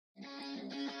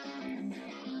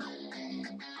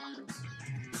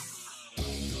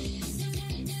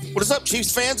What is up,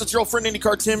 Chiefs fans? It's your old friend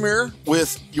IndyCar Timm here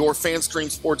with your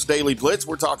FanStream Sports Daily Blitz.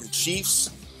 We're talking Chiefs.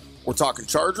 We're talking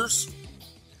Chargers.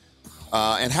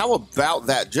 And how about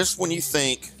that? Just when you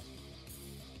think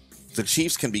the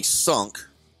Chiefs can be sunk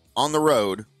on the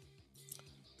road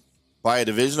by a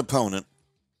division opponent,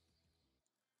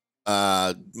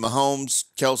 Mahomes,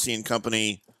 Kelce, and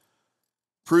company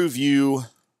prove you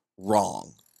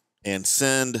wrong and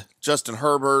send Justin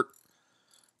Herbert,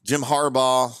 Jim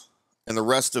Harbaugh, and the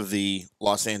rest of the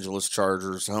Los Angeles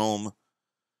Chargers home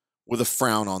with a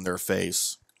frown on their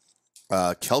face.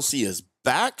 Kelce is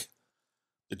back.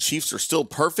 The Chiefs are still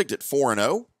perfect at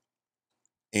 4-0,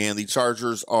 and the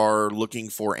Chargers are looking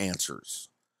for answers.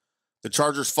 The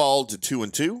Chargers fall to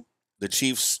 2-2. The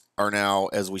Chiefs are now,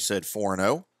 as we said,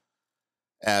 4-0.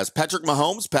 As Patrick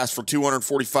Mahomes passed for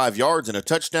 245 yards and a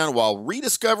touchdown while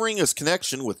rediscovering his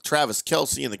connection with Travis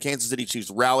Kelce, and the Kansas City Chiefs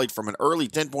rallied from an early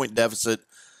 10-point deficit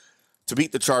to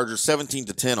beat the Chargers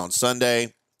 17-10 on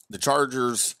Sunday. The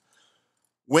Chargers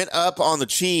went up on the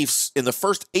Chiefs in the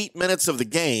first 8 minutes of the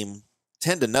game,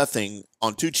 10-0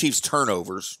 on two Chiefs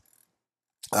turnovers.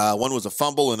 One was a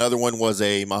fumble, another one was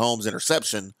a Mahomes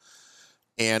interception.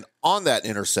 And on that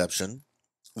interception,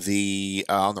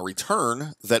 on the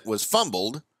return that was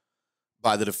fumbled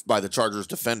by the Chargers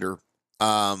defender,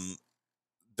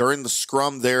 during the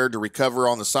scrum there to recover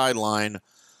on the sideline,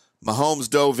 Mahomes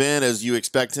dove in, as you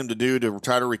expect him to do, to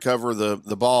try to recover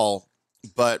the ball,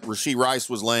 but Rashee Rice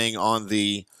was laying on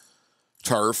the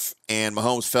turf, and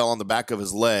Mahomes fell on the back of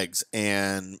his legs,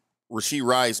 and Rashee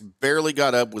Rice barely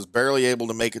got up, was barely able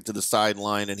to make it to the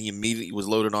sideline, and he immediately was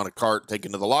loaded on a cart,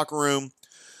 taken to the locker room,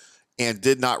 and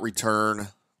did not return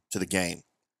to the game.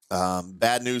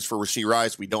 Bad news for Rashee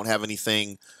Rice. We don't have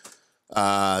anything,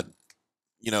 final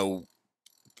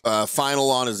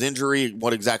on his injury,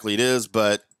 what exactly it is,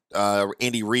 but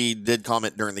Andy Reid did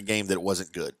comment during the game that it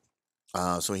wasn't good.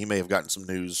 So he may have gotten some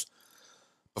news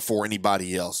before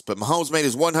anybody else. But Mahomes made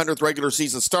his 100th regular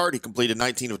season start. He completed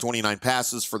 19 of 29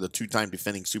 passes for the two-time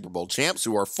defending Super Bowl champs,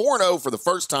 who are 4-0 for the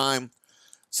first time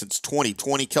since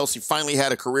 2020. Kelce finally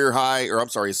had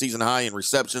a season high in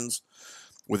receptions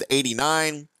with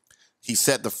 89. He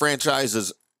set the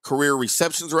franchise's career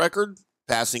receptions record,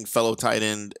 passing fellow tight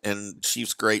end and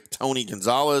Chiefs great Tony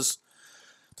Gonzalez.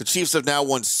 The Chiefs have now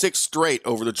won 6 straight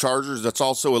over the Chargers. That's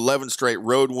also 11 straight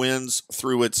road wins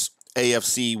through its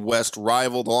AFC West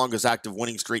rival, the longest active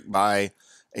winning streak by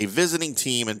a visiting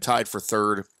team, and tied for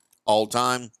third all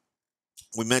time.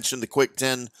 We mentioned the quick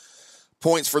 10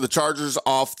 points for the Chargers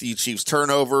off the Chiefs'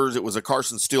 turnovers. It was a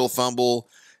Carson Steele fumble,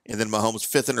 and then Mahomes'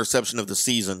 5th interception of the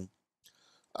season.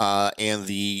 And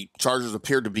the Chargers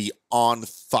appeared to be on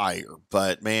fire,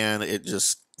 but man, it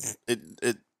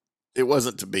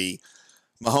wasn't to be.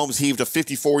 Mahomes heaved a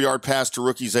 54-yard pass to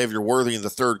rookie Xavier Worthy in the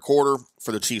third quarter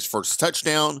for the Chiefs' first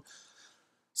touchdown.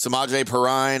 Samaje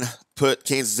Perine put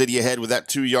Kansas City ahead with that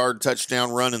 2-yard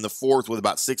touchdown run in the fourth with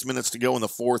about 6 minutes to go in the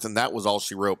fourth, and that was all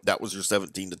she wrote. That was your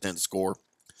 17-10 score.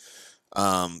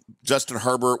 Justin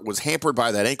Herbert was hampered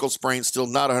by that ankle sprain, still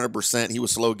not 100%. He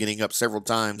was slow getting up several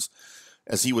times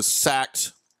as he was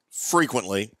sacked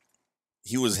frequently.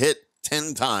 He was hit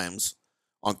 10 times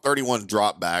on 31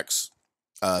 dropbacks.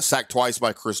 Sacked twice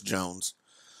by Chris Jones.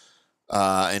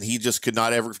 And he just could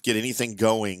not ever get anything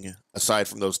going aside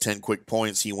from those 10 quick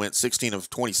points. He went 16 of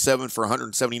 27 for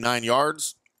 179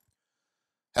 yards.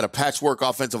 Had a patchwork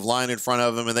offensive line in front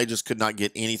of him, and they just could not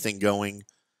get anything going.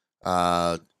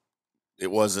 It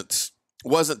wasn't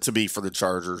to be for the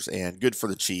Chargers, and good for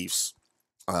the Chiefs.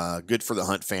 Good for the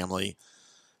Hunt family.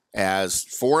 As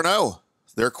 4-0,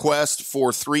 their quest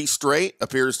for 3 straight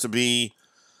appears to be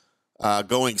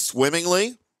going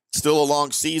swimmingly. Still a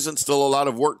long season, still a lot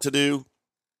of work to do.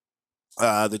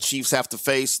 The Chiefs have to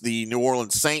face the New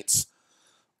Orleans Saints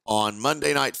on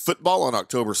Monday Night Football on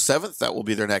October 7th. That will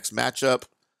be their next matchup.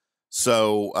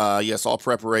 So, yes, all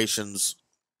preparations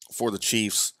for the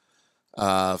Chiefs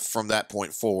from that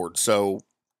point forward. So,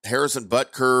 Harrison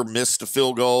Butker missed a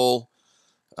field goal.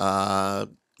 So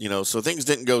things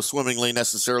didn't go swimmingly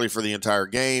necessarily for the entire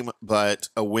game, but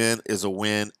a win is a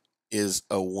win is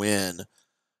a win.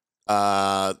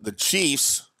 The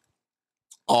Chiefs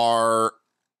are,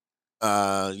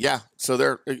 so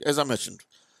they're, as I mentioned,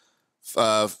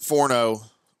 4-0,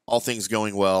 all things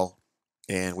going well,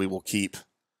 and we will keep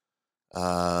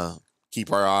our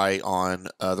eye on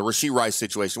the Rashee Rice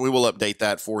situation. We will update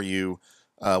that for you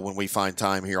when we find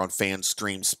time here on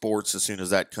FanStream Sports as soon as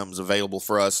that comes available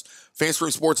for us.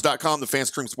 FanStreamSports.com, the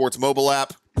FanStream Sports mobile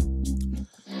app.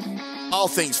 all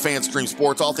things FanStream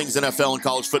Sports, all things NFL and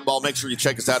college football. Make sure you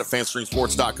check us out at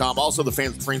fanstreamsports.com. Also, the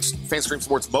FanStream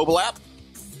Sports mobile app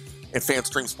and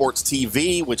FanStream Sports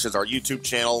TV, which is our YouTube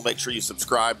channel. Make sure you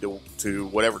subscribe to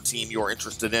whatever team you're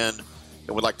interested in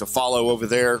and would like to follow over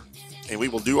there. And we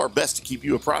will do our best to keep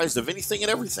you apprised of anything and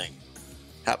everything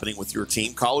happening with your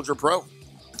team, college or pro.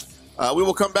 We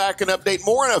will come back and update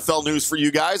more NFL news for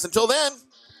you guys. Until then,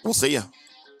 we'll see you.